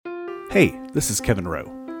Hey, this is Kevin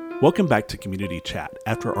Rowe. Welcome back to Community Chat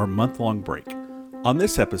after our month-long break. On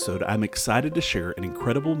this episode, I'm excited to share an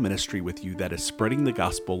incredible ministry with you that is spreading the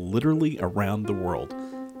gospel literally around the world.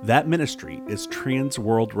 That ministry is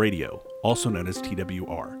TransWorld Radio, also known as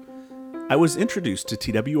TWR. I was introduced to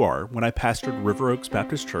TWR when I pastored River Oaks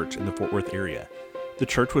Baptist Church in the Fort Worth area. The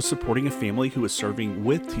church was supporting a family who was serving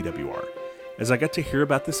with TWR. As I got to hear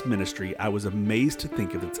about this ministry, I was amazed to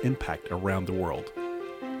think of its impact around the world.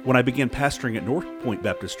 When I began pastoring at North Point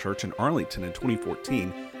Baptist Church in Arlington in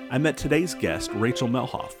 2014, I met today's guest, Rachel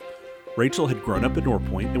Mehlhaff. Rachel had grown up at North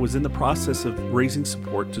Point and was in the process of raising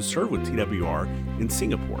support to serve with TWR in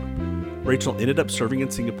Singapore. Rachel ended up serving in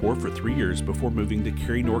Singapore for 3 years before moving to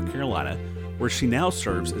Cary, North Carolina, where she now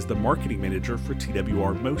serves as the marketing manager for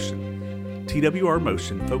TWR Motion. TWR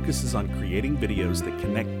Motion focuses on creating videos that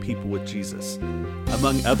connect people with Jesus.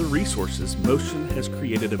 Among other resources, Motion has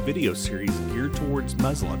created a video series geared towards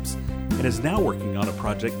Muslims and is now working on a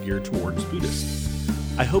project geared towards Buddhists.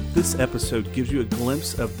 I hope this episode gives you a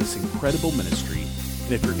glimpse of this incredible ministry,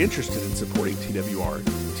 and if you're interested in supporting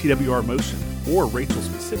TWR Motion, or Rachel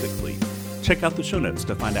specifically, check out the show notes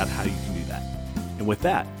to find out how you can do that. And with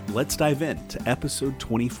that, let's dive into episode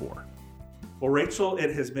 24. Well, Rachel,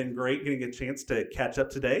 it has been great getting a chance to catch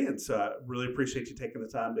up today, and so I really appreciate you taking the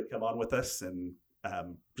time to come on with us, and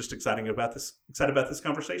just excited about this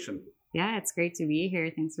conversation. Yeah, it's great to be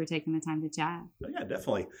here. Thanks for taking the time to chat. Yeah,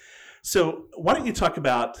 definitely. So why don't you talk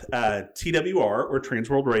about TWR, or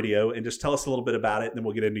TransWorld Radio, and just tell us a little bit about it, and then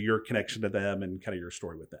we'll get into your connection to them and kind of your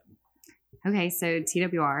story with them. Okay, so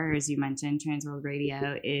TWR, as you mentioned, TransWorld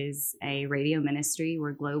Radio, is a radio ministry.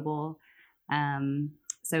 We're global.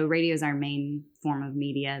 So radio is our main form of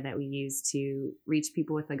media that we use to reach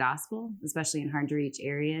people with the gospel, especially in hard to reach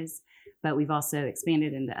areas. But we've also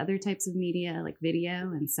expanded into other types of media like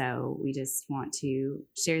video. And so we just want to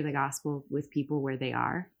share the gospel with people where they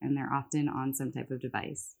are, and they're often on some type of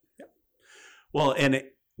device. Yeah. Well, and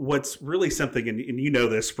what's really something, and you know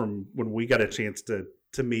this from when we got a chance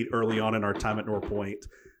to meet early on in our time at North Point,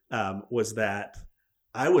 was that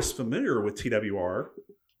I was familiar with TWR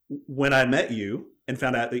when I met you and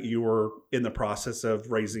found out that you were in the process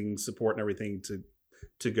of raising support and everything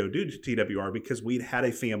to go do TWR, because we'd had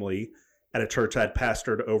a family at a church I'd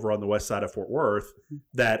pastored over on the west side of Fort Worth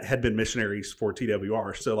that had been missionaries for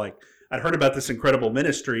TWR. So like I'd heard about this incredible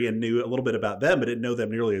ministry and knew a little bit about them, but didn't know them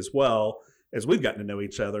nearly as well as we've gotten to know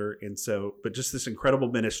each other. And so, but just this incredible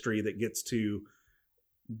ministry that gets to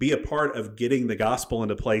be a part of getting the gospel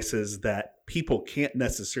into places that people can't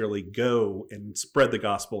necessarily go and spread the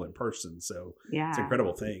gospel in person. So yeah, it's an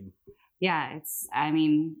incredible thing. Yeah,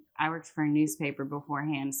 I worked for a newspaper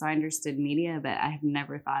beforehand, so I understood media, but I have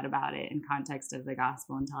never thought about it in context of the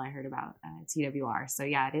gospel until I heard about TWR. So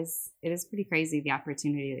yeah, it is pretty crazy, the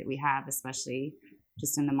opportunity that we have, especially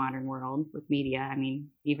just in the modern world with media. I mean,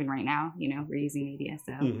 even right now, we're using media.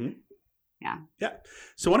 So yeah. Yeah.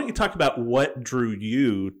 So why don't you talk about what drew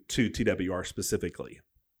you to TWR specifically?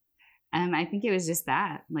 I think it was just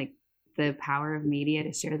that, like the power of media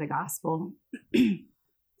to share the gospel.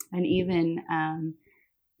 And even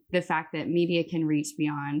the fact that media can reach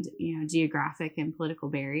beyond, geographic and political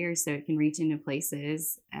barriers. So it can reach into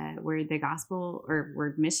places where the gospel or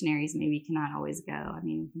where missionaries maybe cannot always go. I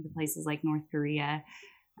mean, into places like North Korea,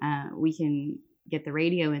 we can get the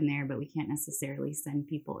radio in there, but we can't necessarily send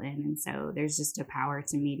people in. And so there's just a power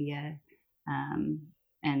to media,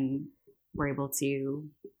 and we're able to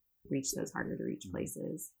reach those harder to reach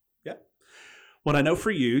places. Yeah. Well, I know for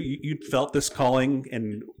you felt this calling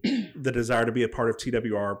and the desire to be a part of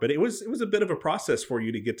TWR, but it was a bit of a process for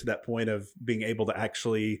you to get to that point of being able to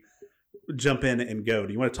actually jump in and go.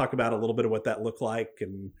 Do you want to talk about a little bit of what that looked like?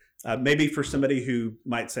 And maybe for somebody who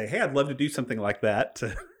might say, hey, I'd love to do something like that,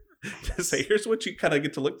 to say, here's what you kind of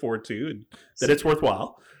get to look forward to, and that it's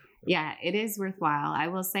worthwhile. Yeah, it is worthwhile. I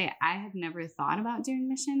will say I have never thought about doing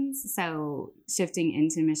missions. So shifting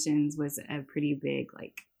into missions was a pretty big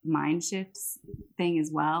mind shifts thing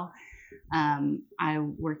as well. I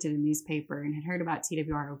worked at a newspaper and had heard about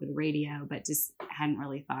TWR over the radio, but just hadn't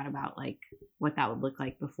really thought about what that would look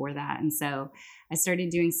like before that. And so I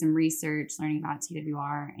started doing some research, learning about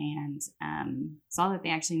TWR, and saw that they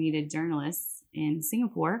actually needed journalists in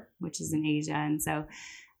Singapore, which is in Asia. And so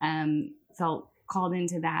felt called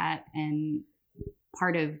into that, and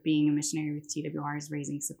part of being a missionary with TWR is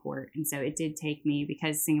raising support. And so it did take me,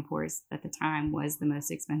 because Singapore at the time was the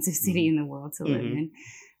most expensive city in the world to live in.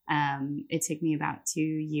 It took me about 2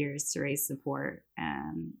 years to raise support.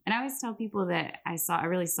 And I always tell people that I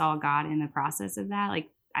really saw God in the process of that. Like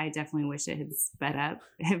I definitely wish it had sped up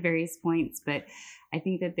at various points, but I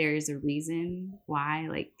think that there's a reason why,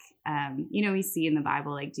 like, we see in the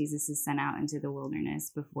Bible, like Jesus is sent out into the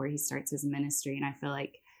wilderness before he starts his ministry. And I feel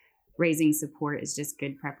like raising support is just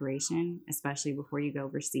good preparation, especially before you go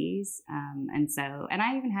overseas. And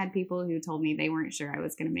I even had people who told me they weren't sure I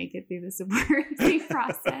was going to make it through the support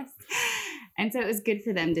process. And so it was good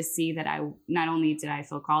for them to see that not only did I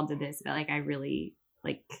feel called to this, but like I really,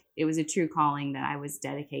 like, it was a true calling that I was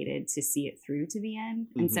dedicated to see it through to the end.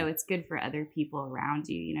 Mm-hmm. And so it's good for other people around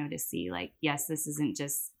you, to see like, yes, this isn't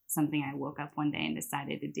just something I woke up one day and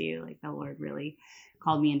decided to do. Like, the Lord really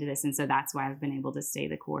called me into this. And so that's why I've been able to stay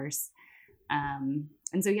the course. And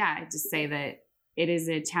so, yeah, I just say that it is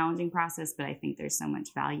a challenging process, but I think there's so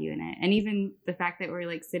much value in it. And even the fact that we're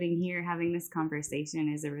like sitting here having this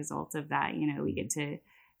conversation is a result of that. We get to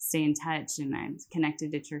stay in touch, and I'm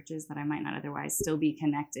connected to churches that I might not otherwise still be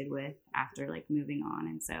connected with after like moving on.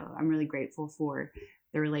 And so I'm really grateful for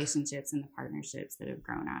the relationships and the partnerships that have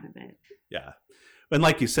grown out of it. Yeah. And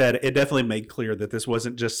like you said, it definitely made clear that this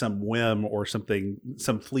wasn't just some whim or some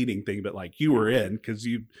fleeting thing, but like you were in, because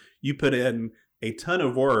you put in a ton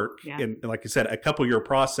of work. Yeah. And like you said, a couple-year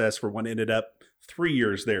process for what ended up 3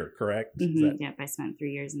 years there, correct? Mm-hmm. Yep. I spent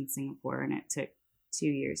 3 years in Singapore, and it took 2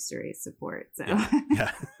 years to raise support. So,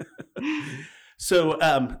 yeah. So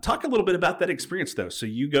talk a little bit about that experience, though. So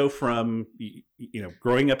you go from,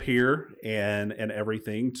 growing up here and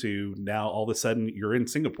everything to now all of a sudden you're in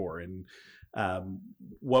Singapore. And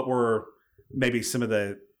what were maybe some of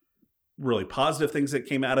the really positive things that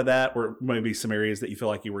came out of that, or maybe some areas that you feel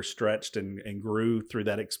like you were stretched and grew through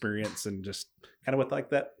that experience, and just kind of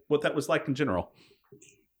what that was like in general?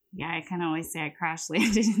 Yeah, I kind of always say I crash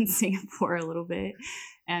landed in Singapore a little bit,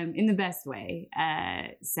 in the best way.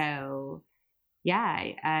 So yeah,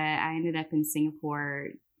 I ended up in Singapore,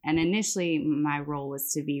 and initially my role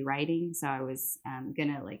was to be writing. So I was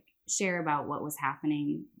going to like share about what was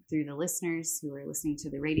happening through the listeners who were listening to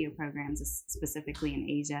the radio programs, specifically in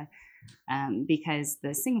Asia, because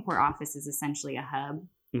the Singapore office is essentially a hub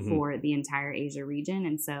mm-hmm. for the entire Asia region.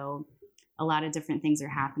 And so a lot of different things are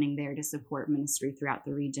happening there to support ministry throughout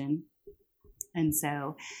the region. And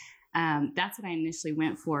so that's what I initially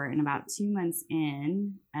went for. And about 2 months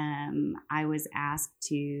in, I was asked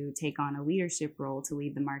to take on a leadership role to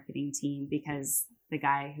lead the marketing team, because the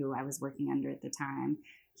guy who I was working under at the time,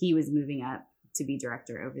 he was moving up to be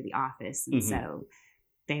director over the office. And mm-hmm. so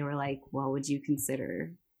they were like, well, would you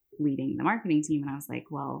consider leading the marketing team? And I was like,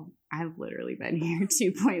 well, I've literally been here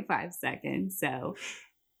 2.5 seconds. So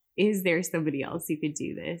is there somebody else who could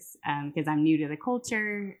do this? Because I'm new to the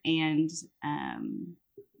culture, and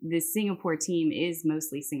the Singapore team is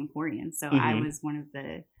mostly Singaporean. So mm-hmm. I was one of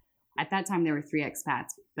at that time there were 3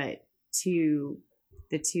 expats, but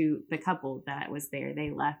the couple that was there, they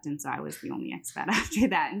left. And so I was the only expat after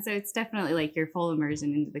that. And so it's definitely like your full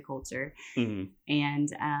immersion into the culture mm-hmm.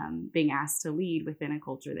 and being asked to lead within a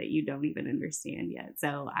culture that you don't even understand yet.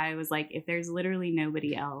 So I was like, if there's literally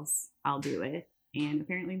nobody else, I'll do it. And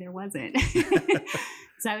apparently there wasn't.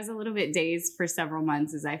 So I was a little bit dazed for several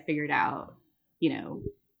months as I figured out,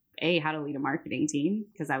 how to lead a marketing team,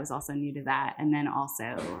 because I was also new to that. And then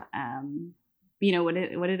also, what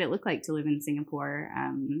did it look like to live in Singapore?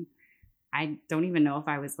 I don't even know if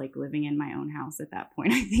I was like living in my own house at that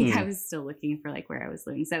point. I think I was still looking for like where I was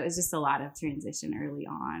living. So it was just a lot of transition early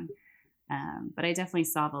on. But I definitely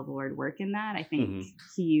saw the Lord work in that. I think mm-hmm.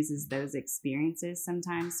 he uses those experiences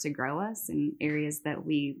sometimes to grow us in areas that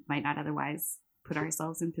we might not otherwise put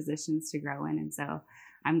ourselves in positions to grow in. And so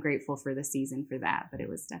I'm grateful for the season for that, but it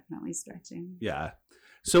was definitely stretching. Yeah.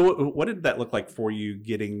 So what did that look like for you,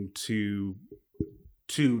 getting to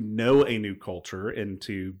know a new culture and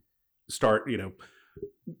to start,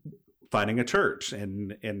 finding a church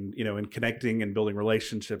and connecting and building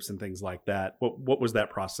relationships and things like that? What was that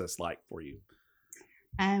process like for you?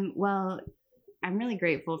 Well, I'm really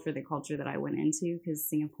grateful for the culture that I went into, because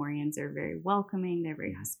Singaporeans are very welcoming. They're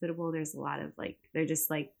very hospitable. There's a lot of they're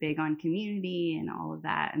just big on community and all of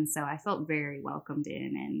that. And so I felt very welcomed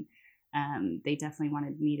in, and they definitely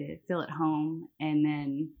wanted me to feel at home. And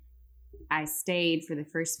then I stayed for the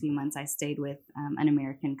first few months. I stayed with an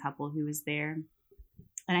American couple who was there.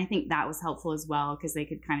 And I think that was helpful as well, because they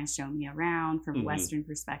could kind of show me around from mm-hmm. a Western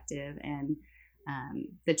perspective. And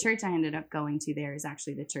the church I ended up going to there is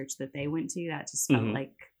actually the church that they went to. That just felt mm-hmm.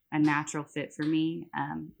 like a natural fit for me.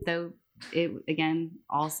 Though it, again,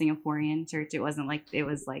 all Singaporean church. It wasn't like it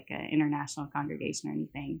was like an international congregation or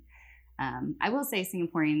anything. I will say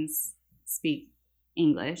Singaporeans speak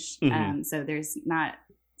English. Mm-hmm. So there's not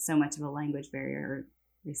so much of a language barrier.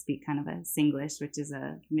 they speak kind of a Singlish, which is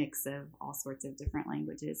a mix of all sorts of different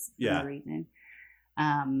languages in the region.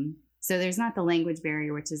 So there's not the language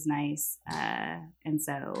barrier, which is nice.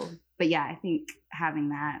 But yeah, I think having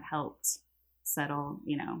that helped settle,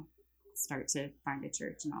 start to find a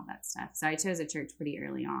church and all that stuff. So I chose a church pretty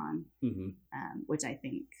early on, which I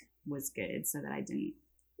think was good so that I didn't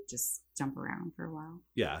just jump around for a while.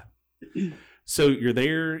 Yeah. So you're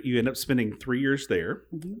there, you end up spending 3 years there.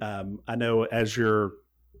 I know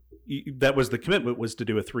that was the commitment, was to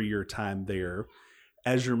do a 3-year time there.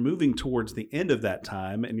 As you're moving towards the end of that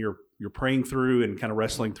time and you're praying through and kind of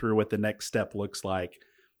wrestling through what the next step looks like,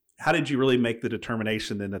 how did you really make the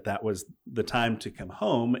determination then that was the time to come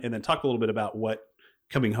home? And then talk a little bit about what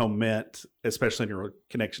coming home meant, especially in your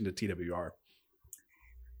connection to TWR.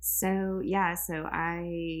 So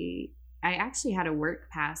I actually had a work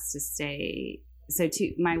pass to stay. So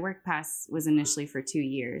my work pass was initially for 2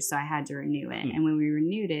 years, so I had to renew it. And when we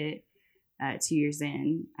renewed it, 2 years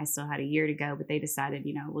in, I still had a year to go, but they decided,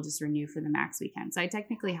 we'll just renew for the max weekend. So I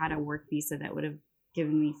technically had a work visa that would have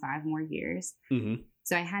given me 5 more years.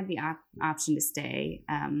 So I had the option to stay,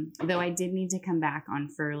 though I did need to come back on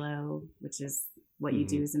furlough, which is what you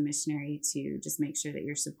do as a missionary to just make sure that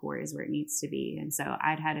your support is where it needs to be. And so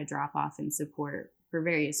I'd had a drop off in support for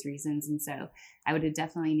various reasons. And so I would have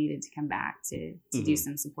definitely needed to come back to do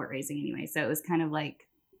some support raising anyway. So it was kind of like,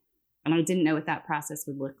 and I didn't know what that process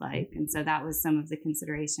would look like. And so that was some of the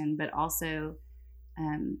consideration, but also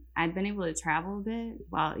I'd been able to travel a bit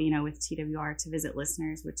while, with TWR to visit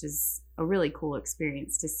listeners, which is a really cool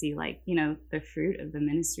experience to see the fruit of the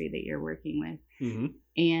ministry that you're working with.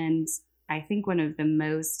 And I think one of the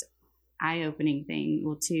most eye-opening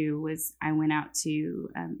was I went out to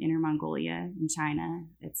Inner Mongolia in China.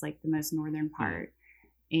 It's like the most northern part.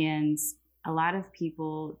 And a lot of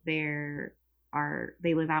people there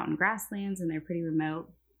they live out in grasslands and they're pretty remote.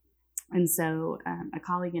 And so a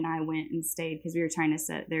colleague and I went and stayed because they were trying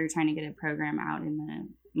to get a program out in the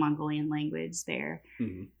Mongolian language there.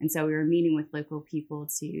 And so we were meeting with local people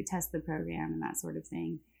to test the program and that sort of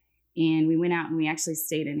thing. And we went out and we actually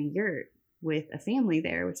stayed in a yurt with a family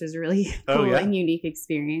there, which was really cool and unique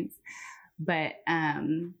experience. But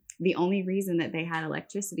the only reason that they had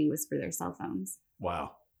electricity was for their cell phones.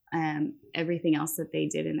 Wow. Everything else that they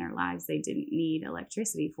did in their lives, they didn't need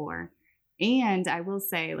electricity for. And I will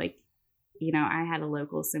say, I had a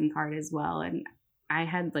local SIM card as well. And I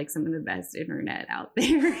had some of the best internet out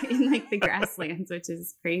there in the grasslands, which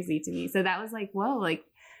is crazy to me. So that was whoa,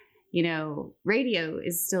 radio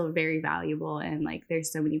is still very valuable. And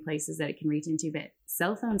there's so many places that it can reach into, but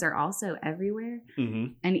cell phones are also everywhere.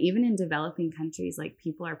 And even in developing countries,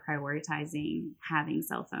 people are prioritizing having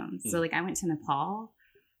cell phones. So I went to Nepal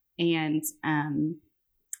and,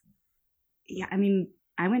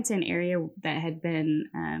 I went to an area that had been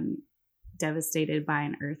devastated by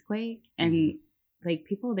an earthquake, and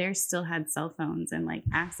people there still had cell phones and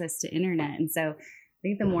access to internet. And so I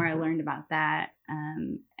think the more I learned about that,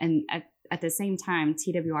 and at the same time,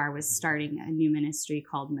 TWR was starting a new ministry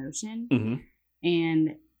called Motion,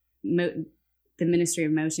 and the Ministry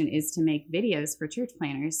of Motion is to make videos for church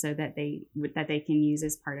planners so that they can use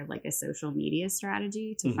as part of a social media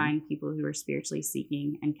strategy to find people who are spiritually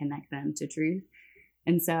seeking and connect them to truth.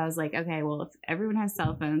 And so I was like, okay, well, if everyone has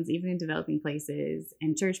cell phones, even in developing places,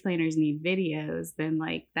 and church planners need videos, then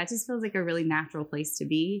that just feels like a really natural place to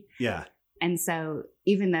be. Yeah. And so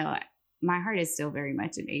even though my heart is still very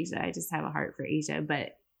much in Asia, I just have a heart for Asia,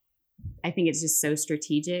 but I think it's just so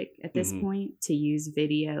strategic at this point to use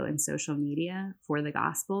video and social media for the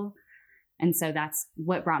gospel. And so that's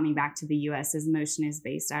what brought me back to the U.S. as Motion is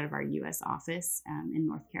based out of our U.S. office in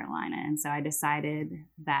North Carolina. And so I decided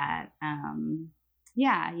that,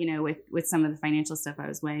 with some of the financial stuff I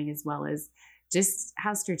was weighing, as well as just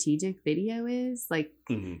how strategic video is,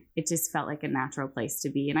 it just felt like a natural place to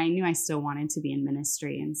be. And I knew I still wanted to be in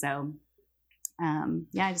ministry. And so,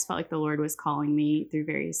 I just felt like the Lord was calling me through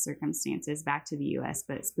various circumstances back to the U.S.,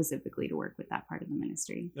 but specifically to work with that part of the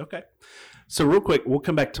ministry. Okay. So real quick, we'll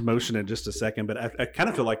come back to Motion in just a second, but I kind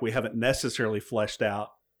of feel like we haven't necessarily fleshed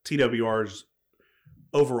out TWR's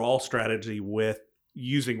overall strategy with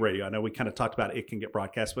using radio. I know we kind of talked about it can get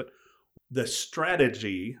broadcast, but the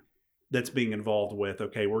strategy that's being involved with,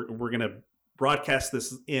 okay, we're going to broadcast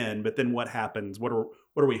this in, but then what happens? What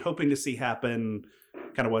are we hoping to see happen?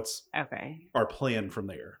 Kind of what's our plan from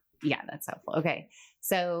there? Yeah, that's helpful. Okay.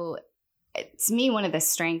 So to me, one of the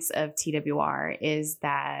strengths of TWR is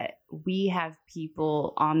that we have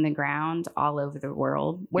people on the ground all over the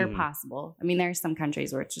world where possible. I mean, there are some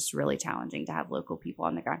countries where it's just really challenging to have local people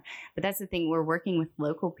on the ground, but that's the thing. We're working with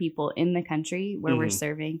local people in the country where we're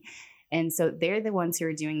serving. And so they're the ones who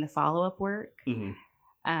are doing the follow-up work. Mm-hmm.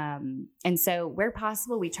 And so where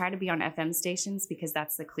possible, we try to be on FM stations because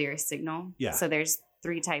that's the clearest signal. Yeah. So there's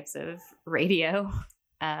 3 types of radio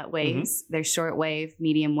waves. Mm-hmm. There's short wave,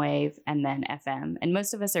 medium wave, and then FM. And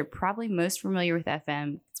most of us are probably most familiar with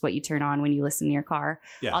FM. It's what you turn on when you listen in your car.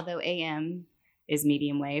 Yeah. Although AM is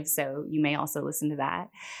medium wave, so you may also listen to that.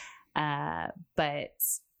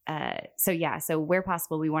 So where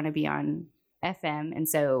possible, we want to be on FM. And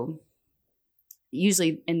so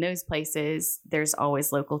usually in those places, there's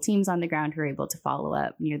always local teams on the ground who are able to follow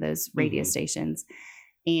up near those radio stations.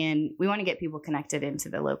 And we want to get people connected into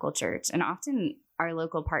the local church. And often our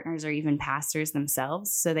local partners are even pastors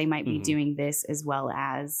themselves. So they might be doing this as well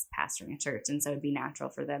as pastoring a church. And so it'd be natural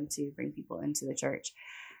for them to bring people into the church.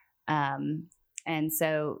 And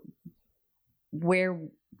so where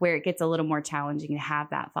it gets a little more challenging to have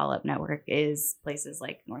that follow-up network is places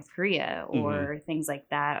like North Korea or things like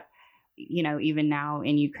that. You know, even now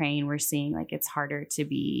in Ukraine, we're seeing like it's harder to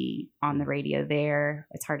be on the radio there.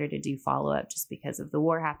 It's harder to do follow-up just because of the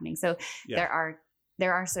war happening. So there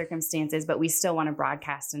are circumstances, but we still want to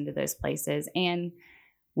broadcast into those places. And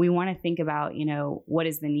we want to think about, you know, what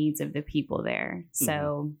is the needs of the people there.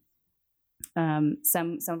 So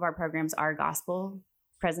some of our programs are gospel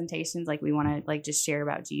presentations. Like we want to like just share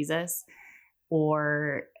about Jesus.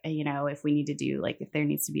 Or, you know, if we need to do, like, if there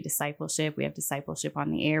needs to be discipleship, we have discipleship on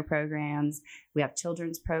the air programs. We have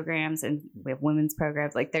children's programs and we have women's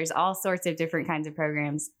programs. Like, there's all sorts of different kinds of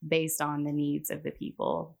programs based on the needs of the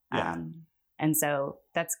people. Yeah. And so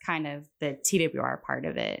that's kind of the TWR part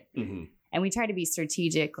of it. And we try to be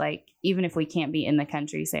strategic. Like, even if we can't be in the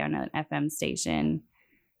country, say on an FM station,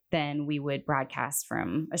 then we would broadcast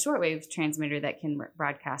from a shortwave transmitter that can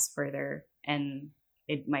broadcast further, and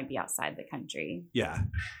it might be outside the country. Yeah.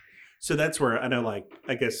 So that's where I know, like,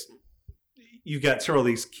 I guess you've got several of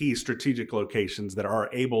these key strategic locations that are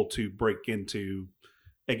able to break into,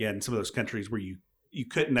 again, some of those countries where you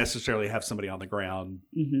couldn't necessarily have somebody on the ground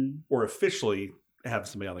or officially have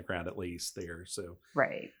somebody on the ground at least there. So,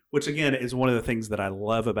 right. Which again is one of the things that I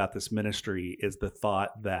love about this ministry is the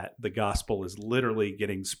thought that the gospel is literally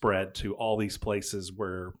getting spread to all these places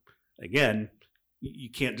where, again, you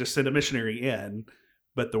can't just send a missionary in,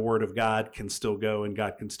 but the word of God can still go and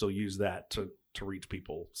God can still use that to reach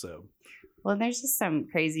people. So, well, there's just some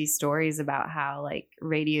crazy stories about how like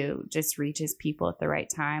radio just reaches people at the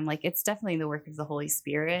right time. Like it's definitely the work of the Holy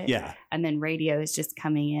Spirit. Yeah. And then radio is just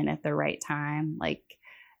coming in at the right time. Like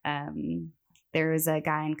there was a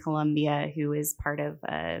guy in Colombia who was part of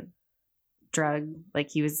a drug, like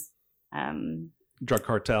he was drug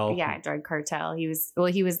cartel. Yeah, drug cartel. He was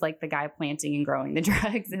like the guy planting and growing the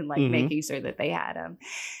drugs and like making sure that they had them.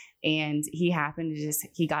 And he happened to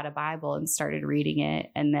he got a Bible and started reading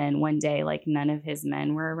it. And then one day, like none of his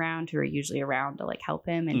men were around who are usually around to like help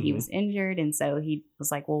him. And he was injured. And so he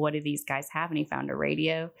was like, well, what do these guys have? And he found a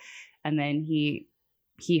radio. And then he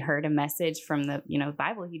heard a message from the,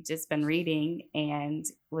 Bible he'd just been reading, and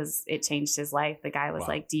it changed his life. The guy was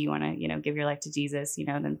like, do you want to, give your life to Jesus,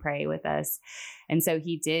 then pray with us. And so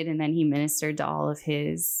he did. And then he ministered to all of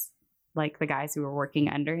his, like the guys who were working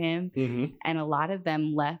under him. And a lot of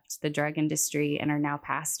them left the drug industry and are now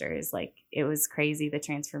pastors. Like it was crazy, the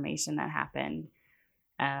transformation that happened.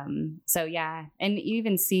 So yeah. And you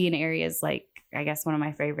even see in areas like, I guess one of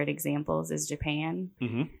my favorite examples is Japan.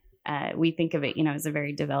 We think of it, as a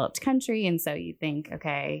very developed country. And so you think,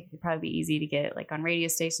 okay, it'd probably be easy to get like on radio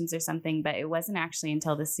stations or something, but it wasn't actually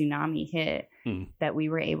until the tsunami hit that we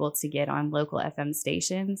were able to get on local FM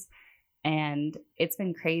stations. And it's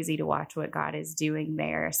been crazy to watch what God is doing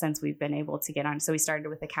there since we've been able to get on. So we started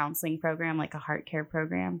with a counseling program, like a heart care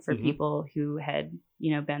program for people who had,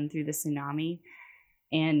 been through the tsunami.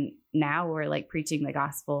 And now we're like preaching the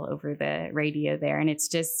gospel over the radio there. And it's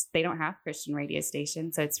just, they don't have Christian radio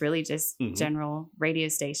stations. So it's really just general radio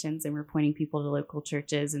stations, and we're pointing people to local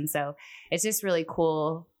churches. And so it's just really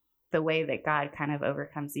cool the way that God kind of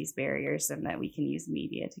overcomes these barriers and that we can use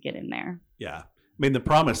media to get in there. Yeah. I mean, the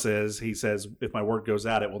promise is, he says, if my word goes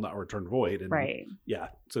out, it will not return void. And right. Yeah.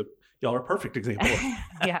 So y'all are a perfect example.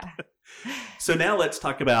 Yeah. So now let's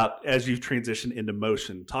talk about, as you've transitioned into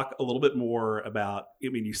motion, talk a little bit more about, I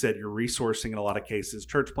mean, you said you're resourcing in a lot of cases,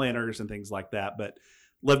 church planners and things like that, but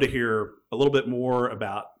love to hear a little bit more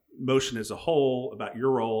about motion as a whole, about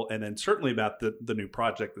your role, and then certainly about the new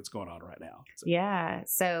project that's going on right now. So. Yeah.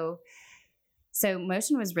 So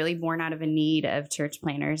Motion was really born out of a need of church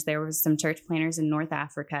planners. There was some church planners in North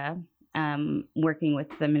Africa working with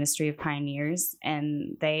the Ministry of Pioneers,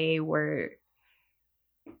 and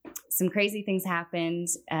some crazy things happened.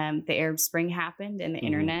 The Arab Spring happened, and the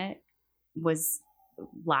internet was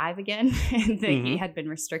live again. They had been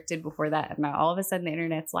restricted before that. And now all of a sudden the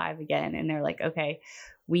internet's live again. And they're like, okay,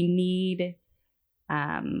 we need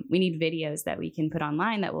videos that we can put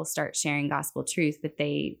online that will start sharing gospel truth. But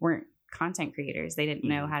they weren't content creators. They didn't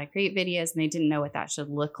know how to create videos, and they didn't know what that should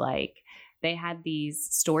look like. They had these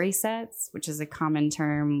story sets, which is a common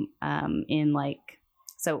term in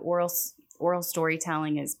so oral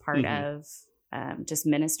storytelling is part of just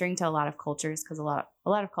ministering to a lot of cultures, because a lot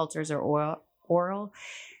of cultures are oral.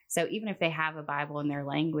 So even if they have a Bible in their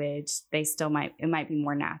language, they still it might be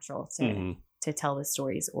more natural to tell the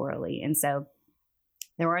stories orally. And so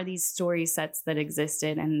there are these story sets that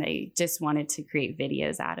existed, and they just wanted to create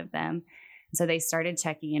videos out of them. So they started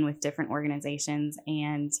checking in with different organizations,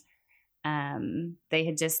 and they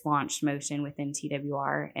had just launched Motion within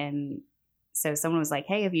TWR. And so someone was like,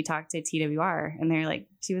 hey, have you talked to TWR? And they're like,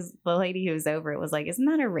 the lady who was over it was like, isn't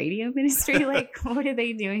that a radio ministry? Like, what are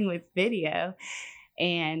they doing with video?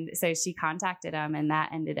 And so she contacted them, and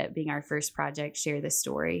that ended up being our first project, Share the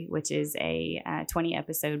Story, which is a 20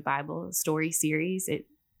 episode Bible story series. It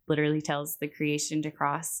literally tells the creation to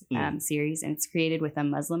cross series, and it's created with a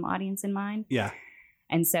Muslim audience in mind. Yeah.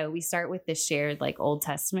 And so we start with the shared Old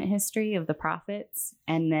Testament history of the prophets,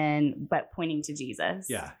 but pointing to Jesus.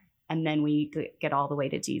 Yeah. And then we get all the way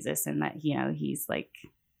to Jesus, and that, he's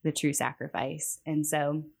the true sacrifice. And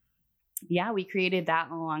so, yeah, we created that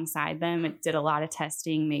alongside them. It did a lot of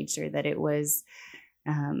testing, made sure that it was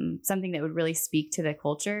something that would really speak to the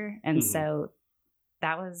culture. And so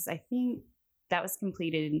that was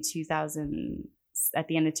completed in at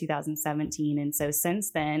the end of 2017. And so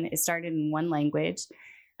since then, it started in one language,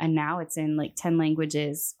 and now it's in 10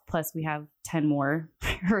 languages. Plus we have 10 more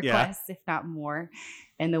requests, if not more,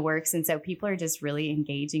 in the works. And so people are just really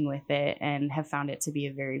engaging with it and have found it to be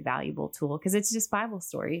a very valuable tool, because it's just Bible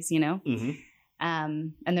stories, and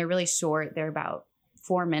they're really short. They're about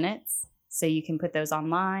 4 minutes. So you can put those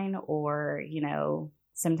online, or,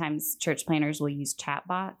 sometimes church planners will use chat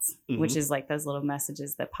bots, which is those little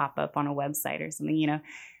messages that pop up on a website or something,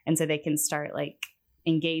 and so they can start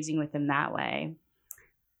engaging with them that way.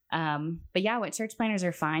 But yeah, what church planners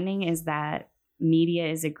are finding is that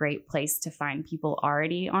media is a great place to find people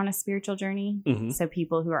already on a spiritual journey. So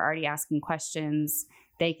people who are already asking questions,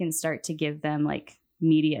 they can start to give them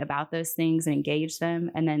media about those things and engage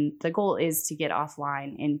them. And then the goal is to get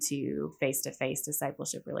offline into face-to-face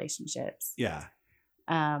discipleship relationships. Yeah.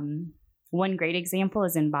 One great example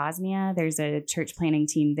is in Bosnia. There's a church planning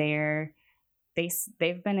team there.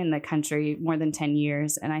 They've been in the country more than 10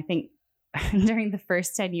 years. And I think during the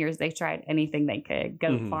first 10 years, they tried anything they could.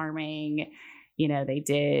 Goat farming, they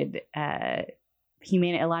did a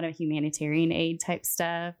lot of humanitarian aid type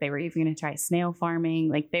stuff. They were even going to try snail farming.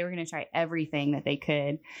 They were going to try everything that they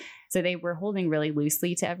could. So they were holding really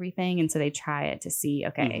loosely to everything. And so they try it to see,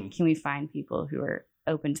 okay, can we find people who are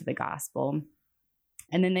open to the gospel?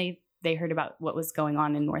 And then they heard about what was going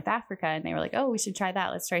on in North Africa, and they were like, oh, we should try that.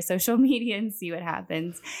 Let's try social media and see what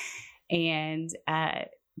happens. And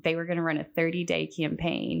they were going to run a 30-day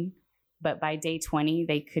campaign, but by day 20,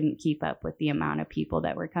 they couldn't keep up with the amount of people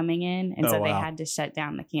that were coming in. And they had to shut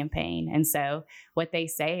down the campaign. And so what they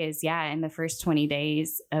say is, in the first 20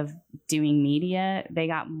 days of doing media, they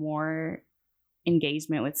got more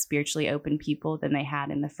engagement with spiritually open people than they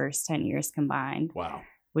had in the first 10 years combined. Wow.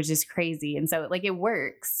 Which is crazy. And so it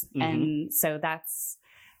works. And so that's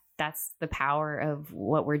the power of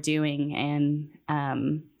what we're doing. And,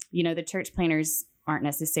 the church planners aren't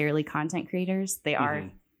necessarily content creators. They are,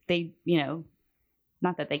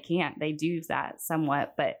 not that they can't, they do that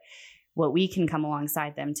somewhat, but what we can come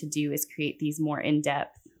alongside them to do is create these more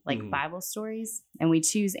in-depth, Bible stories. And we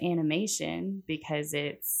choose animation because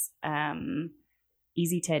it's,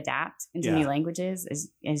 easy to adapt into new languages, as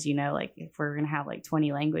if we're going to have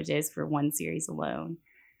 20 languages for one series alone.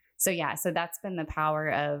 So that's been the power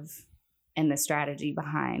of and the strategy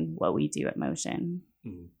behind what we do at Motion.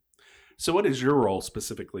 So what is your role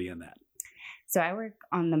specifically in that? So I work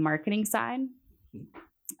on the marketing side.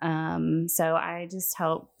 So I just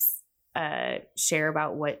help share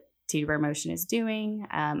about what TWR Motion is doing.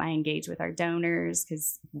 I engage with our donors,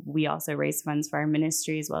 because we also raise funds for our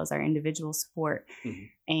ministry as well as our individual support.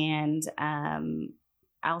 And I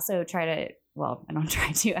also I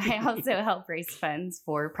also help raise funds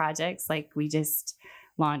for projects. We just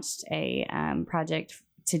launched a project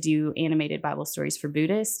to do animated Bible stories for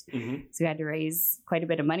Buddhists. So we had to raise quite a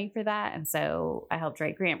bit of money for that. And so I helped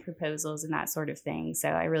write grant proposals and that sort of thing. So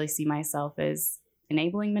I really see myself as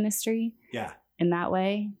enabling ministry in that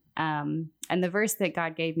way. And the verse that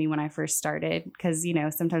God gave me when I first started, because,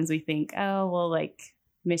 sometimes we think,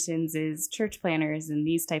 missions is church planners and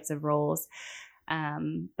these types of roles.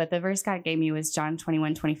 But the verse God gave me was John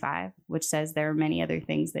 21:25, which says there are many other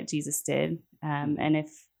things that Jesus did. And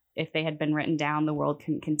if they had been written down, the world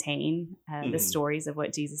couldn't contain the stories of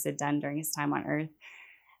what Jesus had done during his time on earth.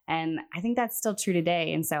 And I think that's still true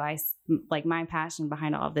today. And so my passion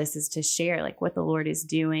behind all of this is to share like what the Lord is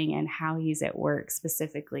doing and how he's at work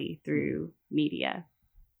specifically through media.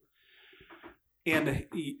 And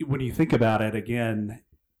when you think about it again,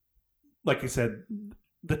 like you said,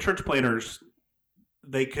 the church planners,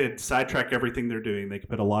 they could sidetrack everything they're doing. They could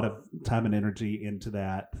put a lot of time and energy into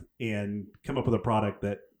that and come up with a product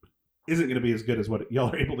that isn't going to be as good as what y'all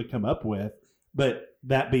are able to come up with, but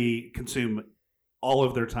consume all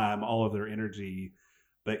of their time, all of their energy.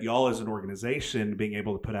 But y'all as an organization being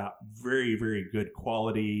able to put out very, very good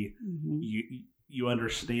quality, you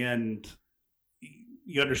understand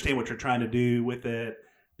what you're trying to do with it,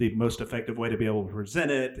 the most effective way to be able to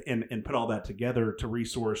present it, and put all that together to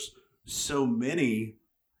resource so many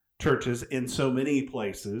churches in so many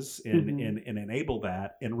places and enable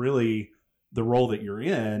that. And really the role that you're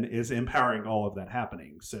in is empowering all of that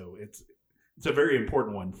happening. So it's a very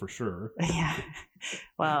important one for sure. Yeah.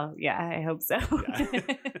 Well, yeah, I hope so.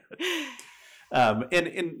 Yeah.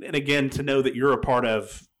 And again, to know that you're a part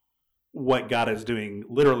of what God is doing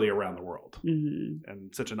literally around the world,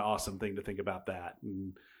 and such an awesome thing to think about that.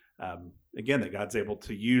 And again, that God's able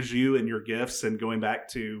to use you and your gifts, and going back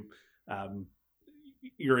to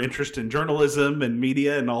your interest in journalism and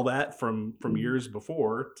media and all that from years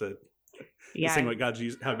before to seeing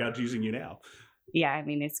how God's using you now. Yeah, I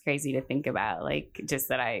mean, it's crazy to think about, like, just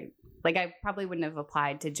that I probably wouldn't have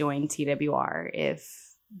applied to join TWR if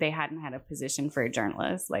they hadn't had a position for a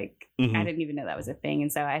journalist. Like, I didn't even know that was a thing.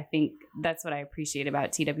 And so I think that's what I appreciate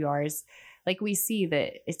about TWR is, like, we see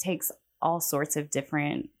that it takes all sorts of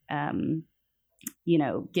different,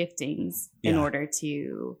 giftings in order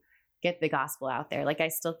to get the gospel out there. Like, I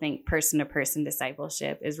still think person-to-person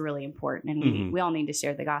discipleship is really important, and we all need to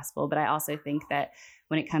share the gospel. But I also think that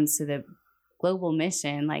when it comes to the global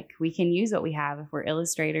mission, like, we can use what we have. If we're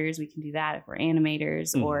illustrators, we can do that. If we're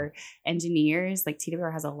animators or engineers, like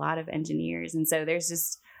TWR has a lot of engineers. And so there's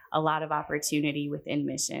just a lot of opportunity within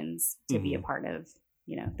missions to be a part of,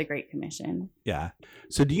 the Great Commission. Yeah.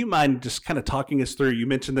 So do you mind just kind of talking us through, you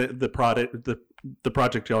mentioned the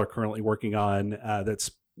project y'all are currently working on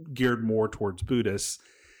that's geared more towards Buddhists.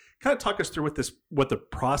 Kind of talk us through what the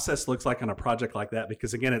process looks like on a project like that,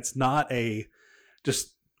 because again, it's not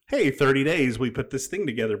just, hey, 30 days, we put this thing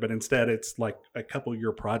together, but instead it's like a couple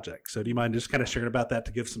year project. So do you mind just kind of sharing about that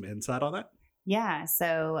to give some insight on that? Yeah.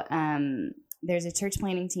 So there's a church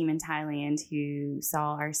planning team in Thailand who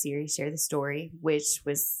saw our series, Share the Story, which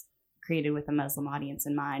was created with a Muslim audience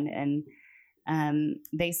in mind. And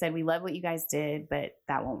they said, we love what you guys did, but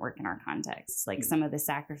that won't work in our context. Like some of the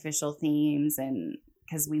sacrificial themes, and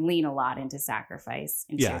because we lean a lot into sacrifice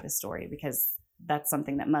and Share the Story, because that's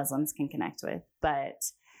something that Muslims can connect with. But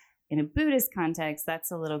in a Buddhist context,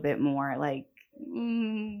 that's a little bit more like,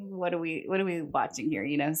 what are we watching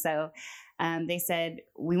here? So they said,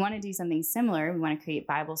 we want to do something similar. We want to create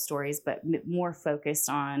Bible stories, but more focused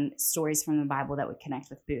on stories from the Bible that would connect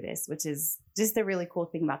with Buddhists, which is just the really cool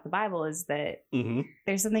thing about the Bible is that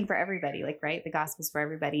there's something for everybody, like, right? The gospel's for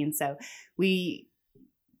everybody. And so we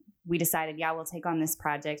decided, we'll take on this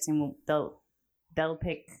project, and they'll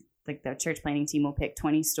pick, like, the church planning team will pick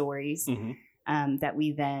 20 stories that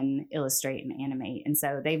we then illustrate and animate. And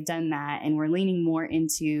so they've done that, and we're leaning more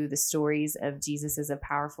into the stories of Jesus as a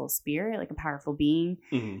powerful spirit, like a powerful being.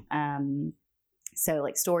 So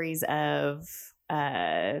like stories of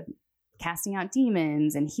casting out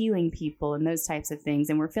demons and healing people and those types of things.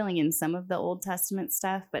 And we're filling in some of the Old Testament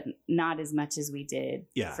stuff, but not as much as we did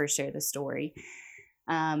for Share the Story.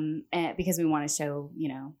 And because we want to show,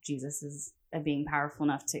 Jesus is being powerful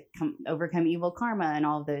enough to overcome evil karma and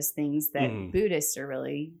all of those things that Buddhists are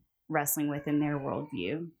really wrestling with in their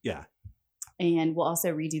worldview. Yeah. And we'll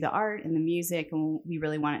also redo the art and the music, and we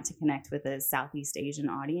really want it to connect with a Southeast Asian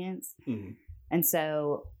audience. And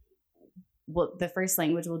so the first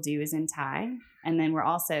language we'll do is in Thai. And then we're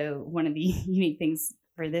also, one of the unique things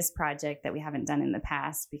for this project that we haven't done in the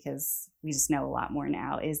past, because we just know a lot more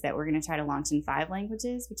now, is that we're going to try to launch in 5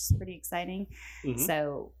 languages, which is pretty exciting.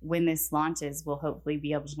 So when this launches, we'll hopefully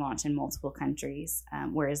be able to launch in multiple countries.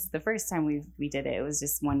 Whereas the first time we did it, it was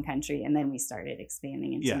just one country, and then we started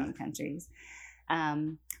expanding into new countries.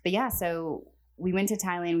 So we went to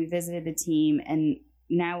Thailand, we visited the team, and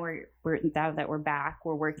now now that we're back,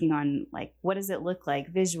 we're working on, like, what does it look like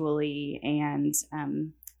visually, and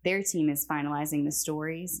their team is finalizing the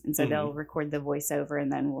stories. And so they'll record the voiceover,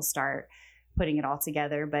 and then we'll start putting it all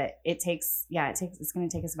together. But it's going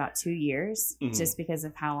to take us about 2 years just because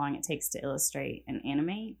of how long it takes to illustrate and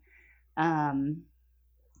animate.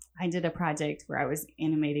 I did a project where I was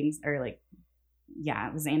animating I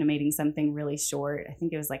was animating something really short. I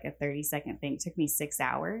think it was like a 30-second thing. It took me 6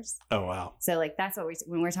 hours. Oh, wow. So like, that's what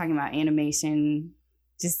when we're talking about animation,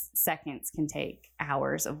 just seconds can take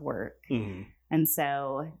hours of work. And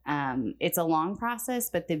so it's a long process,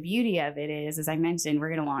 but the beauty of it is, as I mentioned, we're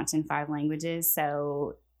going to launch in 5 languages.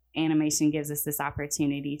 So animation gives us this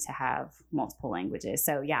opportunity to have multiple languages.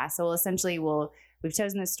 So essentially we've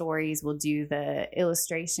chosen the stories, we'll do the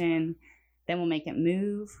illustration, then we'll make it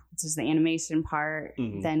move, which is the animation part.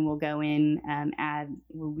 Then we'll go in,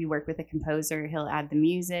 we work with a composer, he'll add the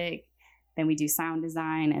music, then we do sound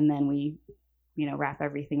design, and then we, wrap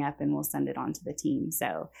everything up and we'll send it on to the team.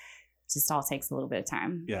 So it just all takes a little bit of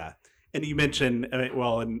time. Yeah. And you mentioned,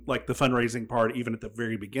 and like the fundraising part, even at the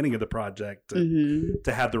very beginning of the project, to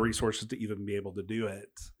have the resources to even be able to do it.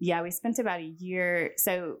 Yeah, we spent about a year.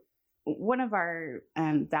 So one of our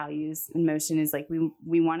values in Motion is like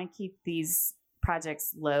we want to keep these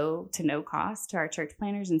projects low to no cost to our church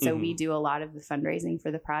planners. And so we do a lot of the fundraising for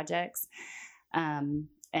the projects.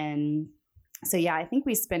 And so, I think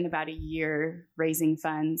we spent about a year raising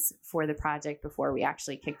funds for the project before we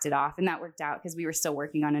actually kicked it off. And that worked out because we were still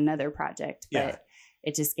working on another project, but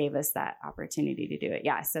it just gave us that opportunity to do it.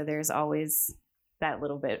 Yeah. So there's always that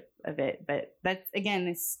little bit of it. But that's,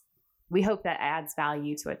 again, we hope that adds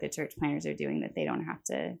value to what the church planners are doing, that they don't have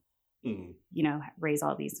to, raise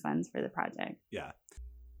all these funds for the project. Yeah. All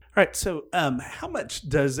right. So how much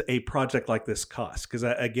does a project like this cost? Because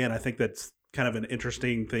I think that's kind of an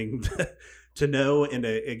interesting thing to know. And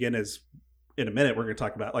again, as in a minute, we're going to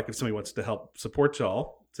talk about, like, if somebody wants to help support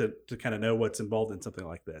y'all to kind of know what's involved in something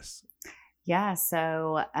like this. Yeah.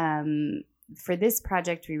 So for this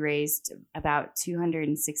project, we raised about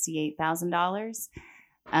 $268,000.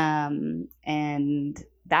 And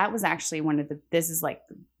that was actually this is like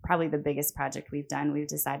probably the biggest project we've done. We've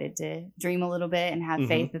decided to dream a little bit and have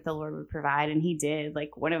faith that the Lord would provide. And he did.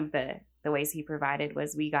 Like, one of the ways he provided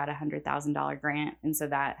was we got $100,000 grant. And so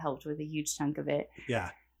that helped with a huge chunk of it.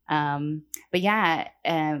 Yeah. Our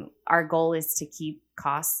goal is to keep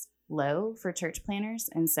costs low for church planners.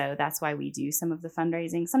 And so that's why we do some of the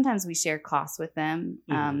fundraising. Sometimes we share costs with them.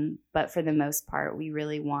 But for the most part, we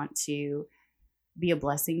really want to be a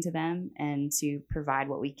blessing to them and to provide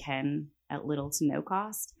what we can at little to no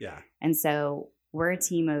cost. Yeah. And so we're a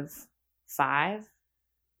team of 5.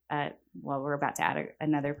 We're about to add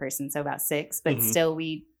another person, so about 6, but still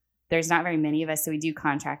there's not very many of us. So we do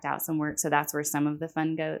contract out some work. So that's where some of the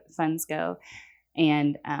funds go.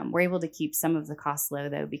 And we're able to keep some of the costs low,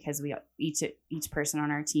 though, because each person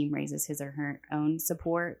on our team raises his or her own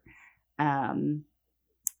support.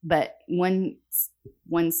 But one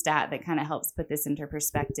stat that kind of helps put this into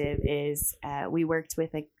perspective is we're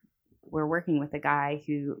working with a guy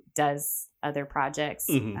who does other projects,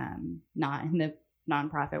 not in the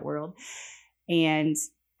nonprofit world. And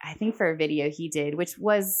I think for a video he did, which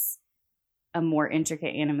was a more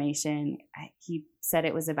intricate animation, he said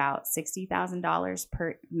it was about $60,000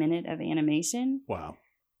 per minute of animation. Wow.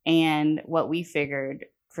 And what we figured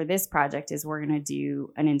for this project is we're going to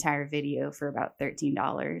do an entire video for about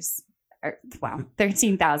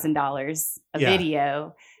 $13,000 a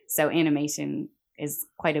video. So animation is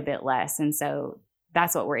quite a bit less. And so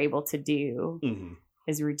that's what we're able to do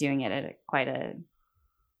is we're doing it at quite a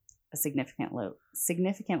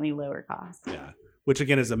significantly lower cost. Yeah. Which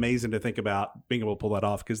again is amazing to think about being able to pull that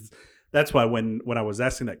off, because that's why when I was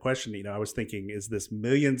asking that question, I was thinking, is this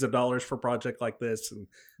millions of dollars for a project like this? And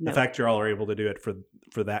the fact you all are able to do it for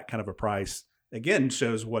that kind of a price, again,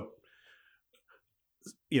 shows what,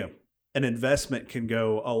 an investment can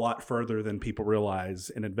go a lot further than people realize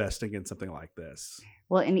in investing in something like this.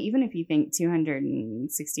 Well, and even if you think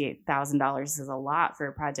 $268,000 is a lot for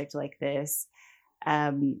a project like this,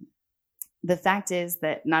 the fact is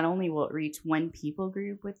that not only will it reach one people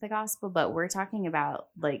group with the gospel, but we're talking about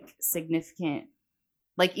significant,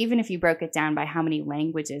 even if you broke it down by how many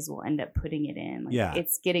languages we'll end up putting it in,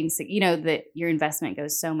 it's getting, that your investment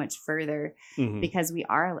goes so much further because we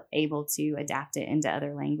are able to adapt it into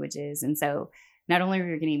other languages. And so not only are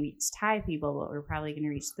we going to reach Thai people, but we're probably going to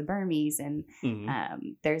reach the Burmese. And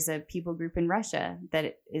there's a people group in Russia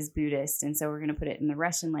that is Buddhist. And so we're going to put it in the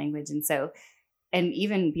Russian language. And so, and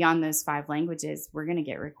even beyond those 5 languages, we're going to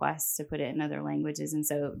get requests to put it in other languages. And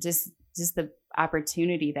so just the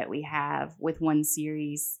opportunity that we have with one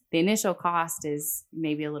series, the initial cost is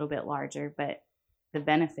maybe a little bit larger, but the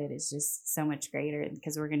benefit is just so much greater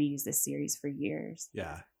because we're going to use this series for years.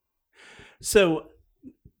 Yeah. So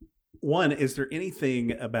one, is there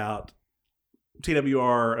anything about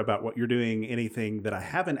TWR, about what you're doing, anything that I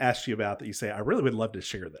haven't asked you about that you say, I really would love to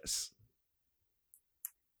share this?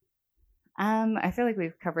 I feel like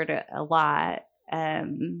we've covered it a lot. I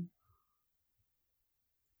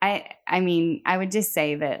mean, I would just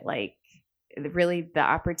say that, like, really the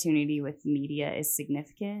opportunity with media is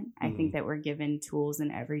significant. I think that we're given tools in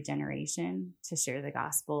every generation to share the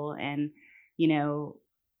gospel. And, you know,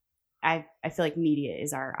 I feel like media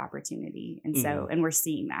is our opportunity. And so, and we're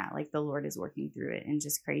seeing that, like, the Lord is working through it in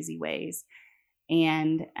just crazy ways.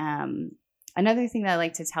 And another thing that I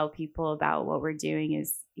like to tell people about what we're doing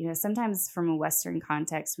is, you know, sometimes from a Western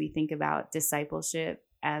context, we think about discipleship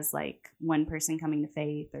as like one person coming to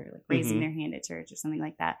faith or like raising their hand at church or something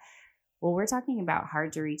like that. Well, we're talking about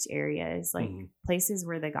hard to reach areas, like places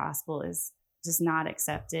where the gospel is just not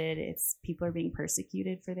accepted. It's people are being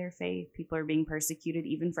persecuted for their faith. People are being persecuted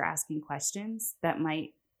even for asking questions that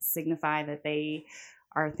might signify that they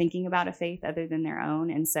are thinking about a faith other than their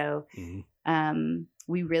own. And so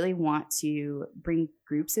we really want to bring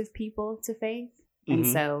groups of people to faith. And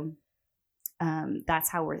so that's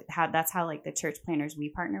how like the church planners we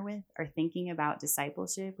partner with are thinking about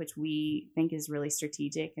discipleship, which we think is really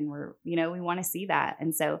strategic. And we want to see that.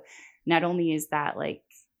 And so not only is that like,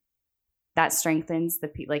 that strengthens the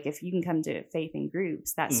people, like if you can come to faith in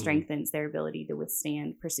groups, that strengthens their ability to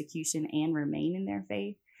withstand persecution and remain in their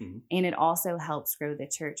faith. And it also helps grow the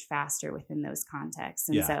church faster within those contexts.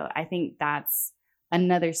 And so I think that's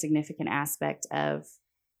another significant aspect of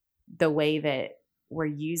the way that we're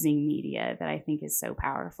using media that I think is so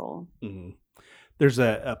powerful. There's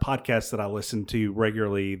a podcast that I listen to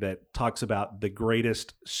regularly that talks about the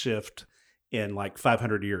greatest shift in like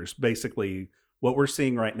 500 years. Basically, what we're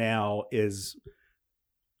seeing right now is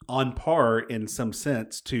on par in some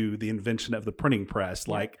sense to the invention of the printing press,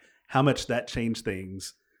 like how much that changed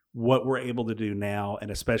things, what we're able to do now. And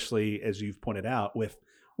especially as you've pointed out with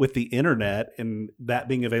the internet and that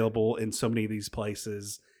being available in so many of these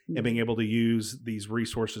places and being able to use these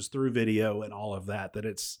resources through video and all of that, that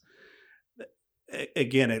it's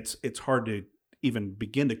hard to even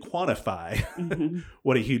begin to quantify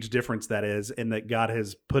what a huge difference that is, and that God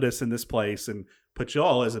has put us in this place and put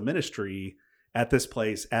y'all as a ministry at this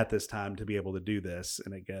place at this time to be able to do this.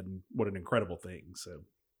 And again, what an incredible thing. So,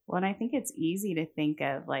 well, and I think it's easy to think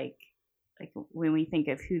of like when we think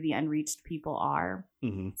of who the unreached people are,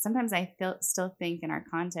 sometimes I still think in our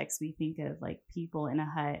context, we think of like people in a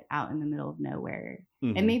hut out in the middle of nowhere.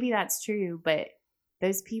 And maybe that's true, but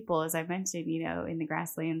those people, as I mentioned, you know, in the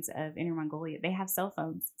grasslands of Inner Mongolia, they have cell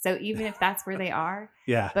phones. So even if that's where they are,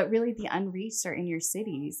 but really the unreached are in your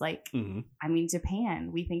cities. Like, I mean, Japan,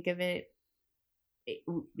 we think of it.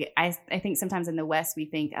 I think sometimes in the West, we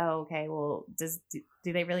think, oh, okay, well,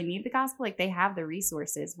 do they really need the gospel? Like they have the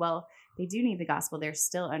resources. Well, they do need the gospel. They're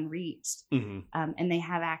still unreached and they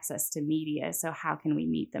have access to media. So how can we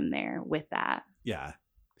meet them there with that? Yeah.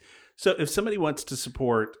 So if somebody wants to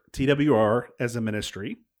support TWR as a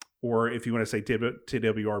ministry, or if you want to say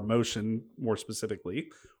TWR Motion more specifically,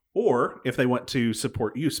 or if they want to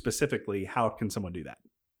support you specifically, how can someone do that?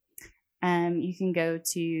 You can go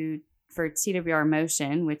for TWR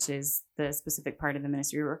Motion, which is the specific part of the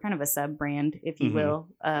ministry. We're kind of a sub-brand, if you will,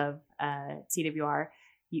 of TWR.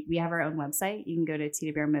 We have our own website. You can go to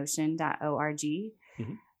twrmotion.org.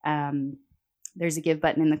 There's a give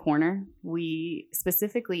button in the corner. We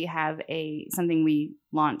specifically have something we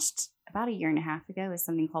launched about a year and a half ago is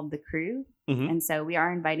something called The Crew. And so we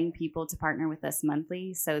are inviting people to partner with us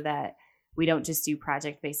monthly so that we don't just do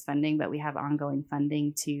project-based funding, but we have ongoing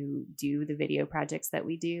funding to do the video projects that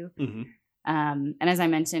we do. And as I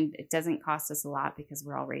mentioned, it doesn't cost us a lot because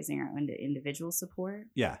we're all raising our own individual support.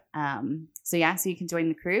 So you can join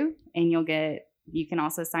The Crew and you can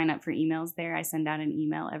also sign up for emails there. I send out an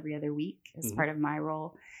email every other week as part of my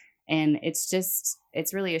role. And it's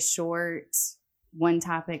really a short one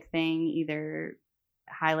topic thing, either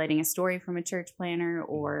highlighting a story from a church planner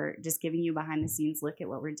or just giving you behind the scenes look at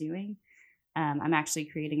what we're doing. I'm actually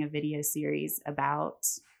creating a video series about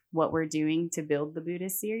what we're doing to build the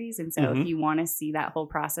Buddhist series. And so if you want to see that whole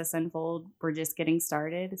process unfold, we're just getting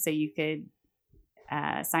started. So you could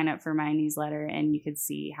sign up for my newsletter and you could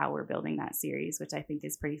see how we're building that series, which I think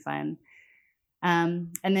is pretty fun.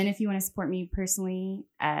 And then if you want to support me personally,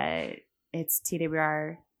 it's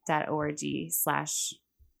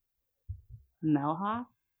twr.org/Mehlhaff.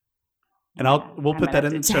 And we'll put that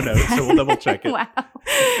in the show notes, so we'll double check it. Wow.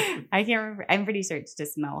 I can't remember. I'm pretty sure it's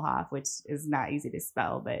just Mehlhaff, which is not easy to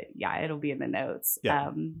spell, but yeah, it'll be in the notes.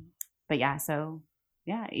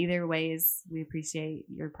 Either ways, we appreciate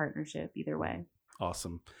your partnership either way.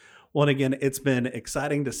 Awesome. Well, and again, it's been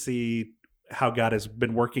exciting to see how God has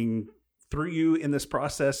been working through you in this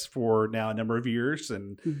process for now a number of years,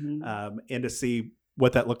 and to see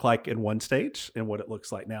what that looked like in one stage and what it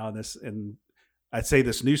looks like now in this. And I'd say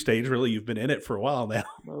this new stage, really, you've been in it for a while now.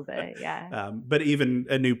 A little bit, yeah. But even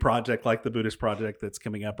a new project like the Buddhist project that's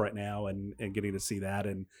coming up right now, and getting to see that,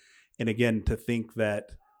 and again, to think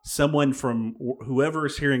that someone from whoever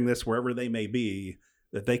is hearing this, wherever they may be,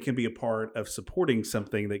 that they can be a part of supporting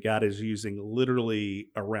something that God is using literally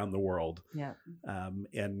around the world. Yeah.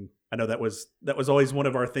 And I know that was always one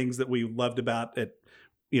of our things that we loved about it,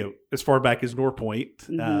 as far back as Norpoint,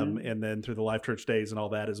 and then through the Life Church days and all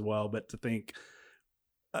that as well. But to think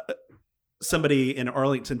somebody in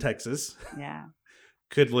Arlington, Texas,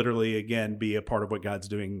 could literally again be a part of what God's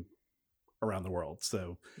doing around the world.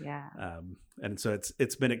 So and so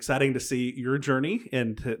it's been exciting to see your journey,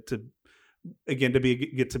 and to again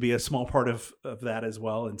get to be a small part of that as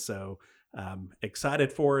well. And so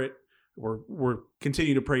excited for it. We're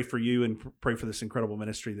continuing to pray for you and pray for this incredible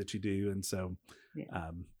ministry that you do. And so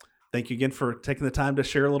thank you again for taking the time to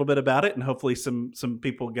share a little bit about it, and hopefully some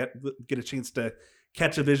people get a chance to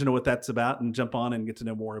catch a vision of what that's about and jump on and get to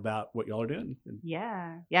know more about what y'all are doing.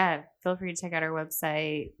 Yeah. Feel free to check out our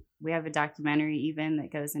website. We have a documentary even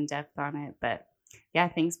that goes in depth on it. But yeah,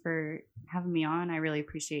 thanks for having me on. I really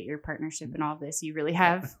appreciate your partnership in all this. You really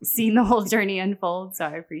have seen the whole journey unfold. So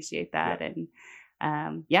I appreciate that. And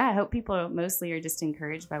I hope people mostly are just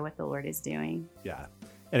encouraged by what the Lord is doing. Yeah.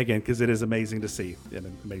 And again, because it is amazing to see and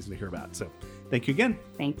amazing to hear about. So thank you again.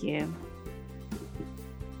 Thank you.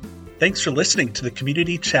 Thanks for listening to the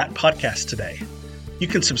Community Chat podcast today. You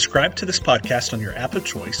can subscribe to this podcast on your app of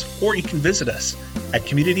choice, or you can visit us at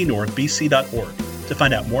communitynorthbc.org to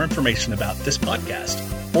find out more information about this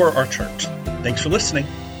podcast or our church. Thanks for listening.